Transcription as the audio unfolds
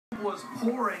was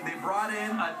pouring. They brought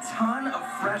in a ton of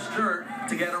fresh dirt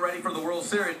to get it ready for the World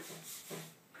Series.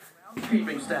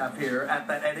 Keeping staff here at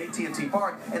AT&T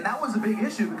Park, and that was a big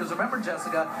issue because remember,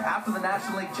 Jessica, after the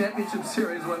National League Championship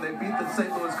Series when they beat the St.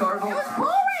 Louis Cardinals,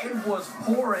 it was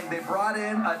pouring. They brought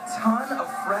in a ton of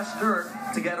fresh dirt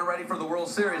to get it ready for the World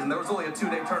Series, and there was only a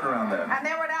 2-day turnaround there. And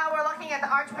we're looking at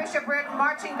the Archbishop Riordan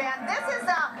Marching Band. This is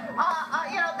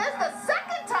this is the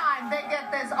second time they get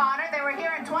this honor. They were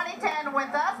here in 2010 with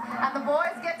us, and the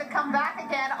boys get to come back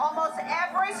again. Almost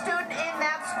every student in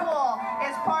that school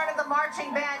is part of the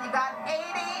marching band. You got 80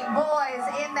 boys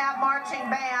in that marching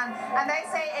band, and they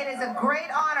say it is a great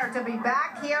honor to be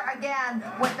back here again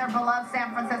with their beloved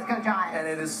San Francisco Giants. And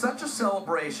it is such a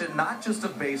celebration, not just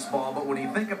of baseball, but when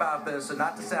you think about this, and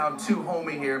not to sound too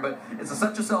homey here, but it's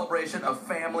such a celebration of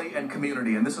family and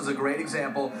community. And this is a great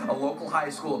example, a local high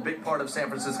school, a big part of San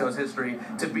Francisco's history,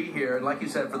 to be here, and like you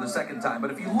said, for the second time.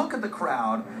 But if you look at the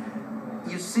crowd,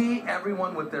 you see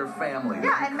everyone with their family.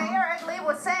 Yeah, and Mayor Ed Lee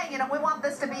was saying, we want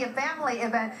this to be a family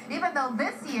event, even though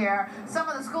this year, some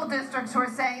of the school districts were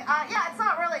saying, yeah, it's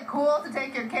not really cool to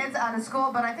take your kids out of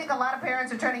school, but I think a lot of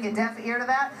parents are turning a deaf ear to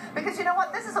that, because you know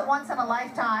what, this is a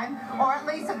once-in-a-lifetime, or at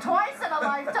least a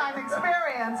twice-in-a-lifetime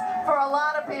experience for a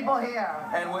lot of people here.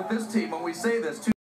 And with this team, when we say this,